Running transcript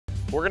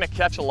We're gonna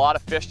catch a lot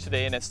of fish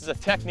today, and this is a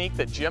technique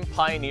that Jim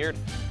pioneered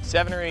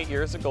 7 or 8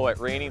 years ago at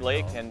Rainy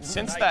Lake. And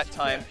since that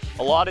time,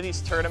 a lot of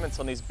these tournaments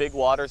on these big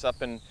waters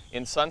up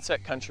in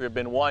Sunset Country have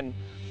been won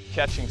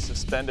catching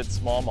suspended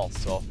smallmouth.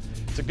 So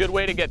it's a good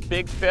way to get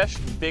big fish,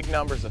 big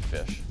numbers of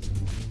fish.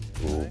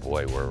 Ooh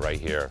boy, we're right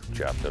here,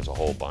 Jeff. There's a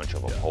whole bunch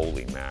of them.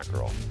 Holy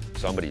mackerel.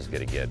 Somebody's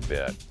gonna get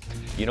bit.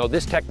 You know,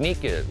 this technique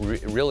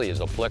really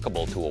is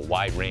applicable to a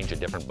wide range of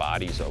different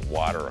bodies of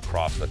water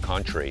across the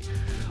country.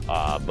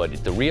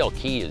 But the real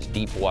key is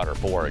deep water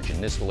forage. In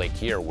this lake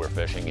here we're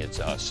fishing, it's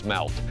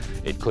smelt.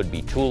 It could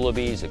be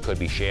tullibees, it could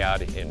be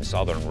shad in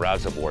southern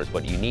reservoirs,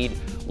 but you need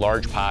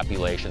large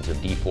populations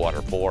of deep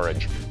water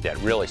forage that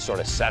really sort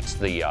of sets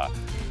the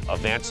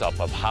events up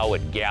of how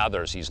it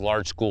gathers these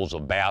large schools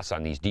of bass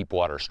on these deep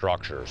water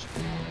structures.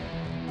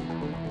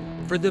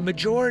 For the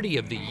majority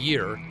of the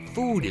year,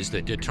 food is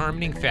the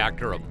determining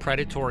factor of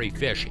predatory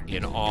fish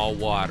in all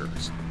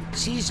waters.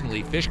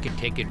 Seasonally, fish can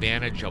take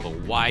advantage of a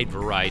wide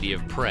variety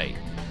of prey.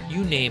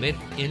 You name it,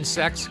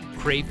 insects,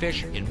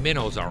 crayfish, and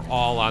minnows are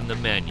all on the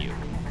menu.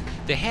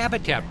 The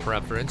habitat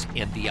preference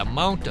and the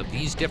amount of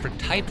these different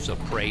types of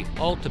prey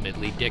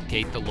ultimately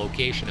dictate the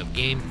location of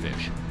game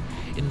fish.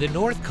 In the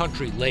North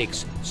Country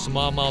lakes,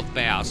 smallmouth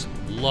bass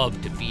love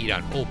to feed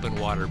on open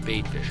water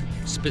baitfish,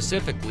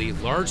 specifically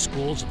large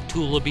schools of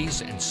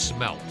tullibees and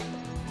smelt.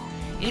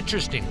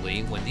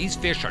 Interestingly, when these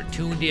fish are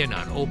tuned in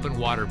on open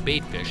water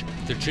baitfish,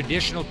 the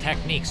traditional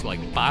techniques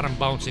like bottom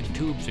bouncing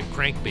tubes and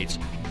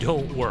crankbaits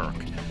don't work.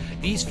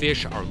 These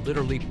fish are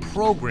literally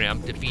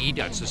programmed to feed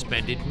on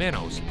suspended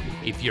minnows.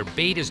 If your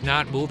bait is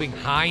not moving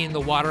high in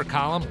the water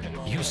column,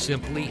 you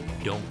simply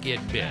don't get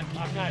bit.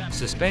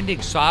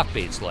 Suspending soft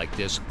baits like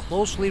this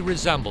closely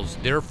resembles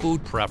their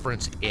food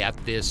preference at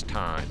this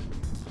time.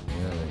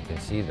 Yeah, you can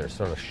see they're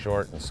sort of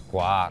short and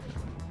squat.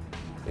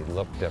 They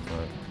look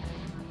different.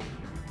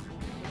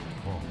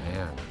 Oh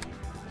man,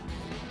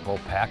 whole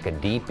pack of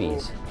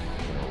deepies.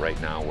 You know,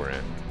 right now we're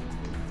in.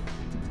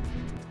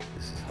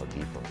 This is how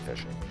deep I'm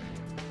fishing.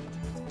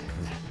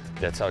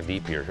 That's how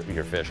deep you're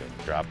fishing.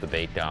 Drop the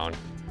bait down.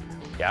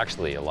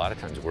 Actually, a lot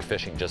of times we're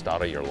fishing just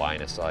out of your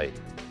line of sight.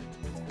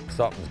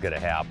 Something's gonna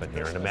happen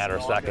here in a matter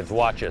of seconds.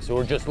 Watch this.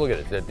 We're just, look at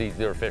it.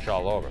 There are fish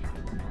all over.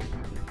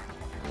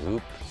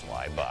 Loop,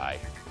 fly by.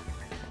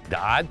 The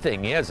odd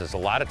thing is a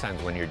lot of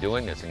times when you're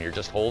doing this and you're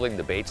just holding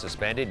the bait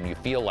suspended and you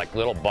feel like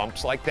little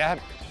bumps like that,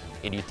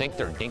 and you think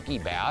they're dinky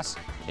bass,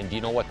 and do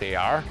you know what they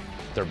are?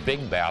 They're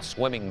big bass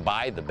swimming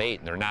by the bait,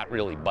 and they're not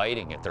really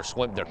biting it.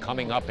 They're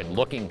coming up and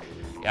looking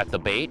at the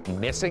bait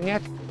and missing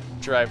it.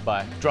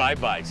 Drive-by.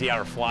 Drive-bys, yeah,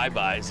 or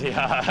flybys,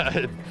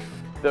 yeah.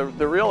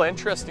 The real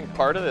interesting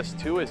part of this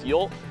too is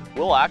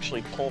we'll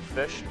actually pull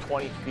fish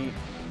 20 feet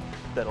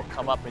that'll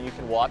come up, and you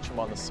can watch them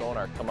on the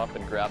sonar come up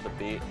and grab the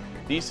bait.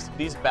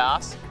 These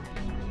bass,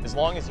 as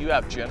long as you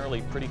have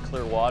generally pretty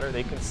clear water,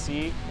 they can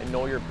see and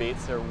know your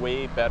baits. They're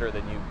way better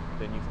than you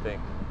think.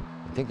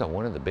 I think that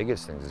one of the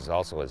biggest things is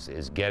also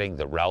is getting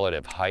the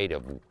relative height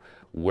of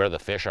where the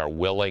fish are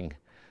willing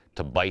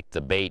to bite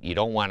the bait. You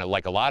don't want to,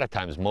 like a lot of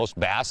times most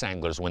bass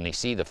anglers, when they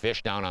see the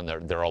fish down on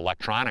their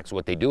electronics,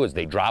 what they do is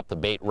they drop the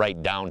bait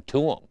right down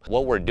to them.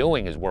 What we're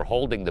doing is we're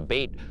holding the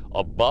bait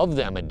above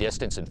them a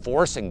distance and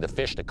forcing the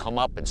fish to come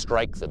up and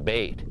strike the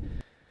bait.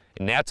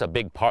 And that's a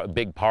big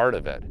part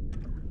of it.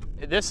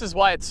 This is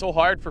why it's so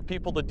hard for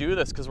people to do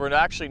this, because we're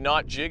actually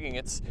not jigging.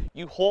 It's,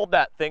 you hold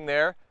that thing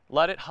there,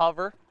 let it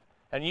hover,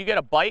 and you get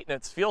a bite, and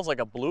it feels like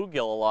a bluegill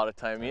a lot of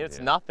time. I mean, it's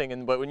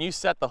nothing, but when you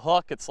set the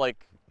hook, it's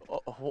like,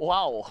 oh,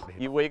 wow,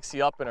 he wakes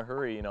you up in a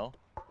hurry, you know?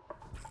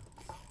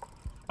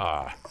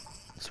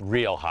 It's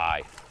real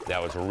high.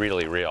 That was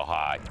really, real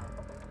high.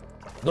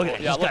 Look at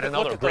it, he's got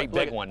another great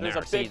big one there.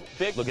 There's a big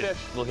fish, look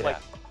at like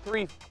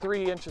that.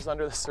 3 inches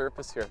under the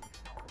surface here.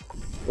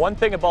 One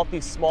thing about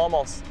these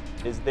smallmouths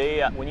is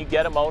they, when you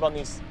get them out on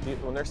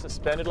when they're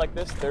suspended like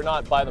this, they're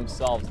not by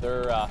themselves.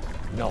 They're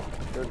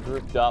they're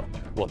grouped up.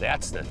 Well,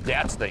 that's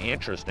the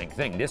interesting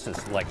thing. This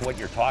is like what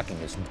you're talking,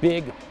 this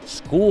big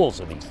schools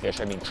of these fish.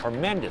 I mean,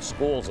 tremendous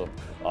schools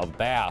of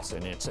bass.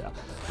 And it's,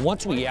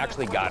 once we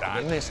actually got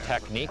on this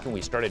technique and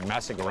we started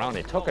messing around,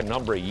 it took a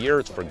number of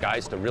years for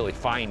guys to really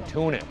fine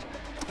tune it.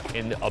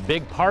 And a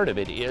big part of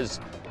it is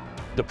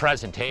the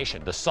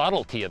presentation, the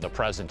subtlety of the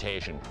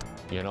presentation.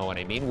 You know what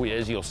I mean?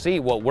 As you'll see,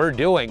 what we're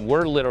doing,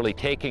 we're literally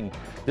taking,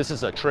 this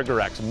is a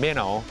Trigger X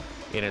minnow,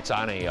 and it's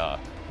on a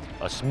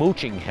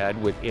smooching head,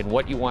 and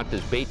what you want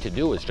this bait to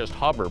do is just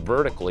hover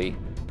vertically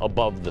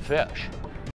above the fish.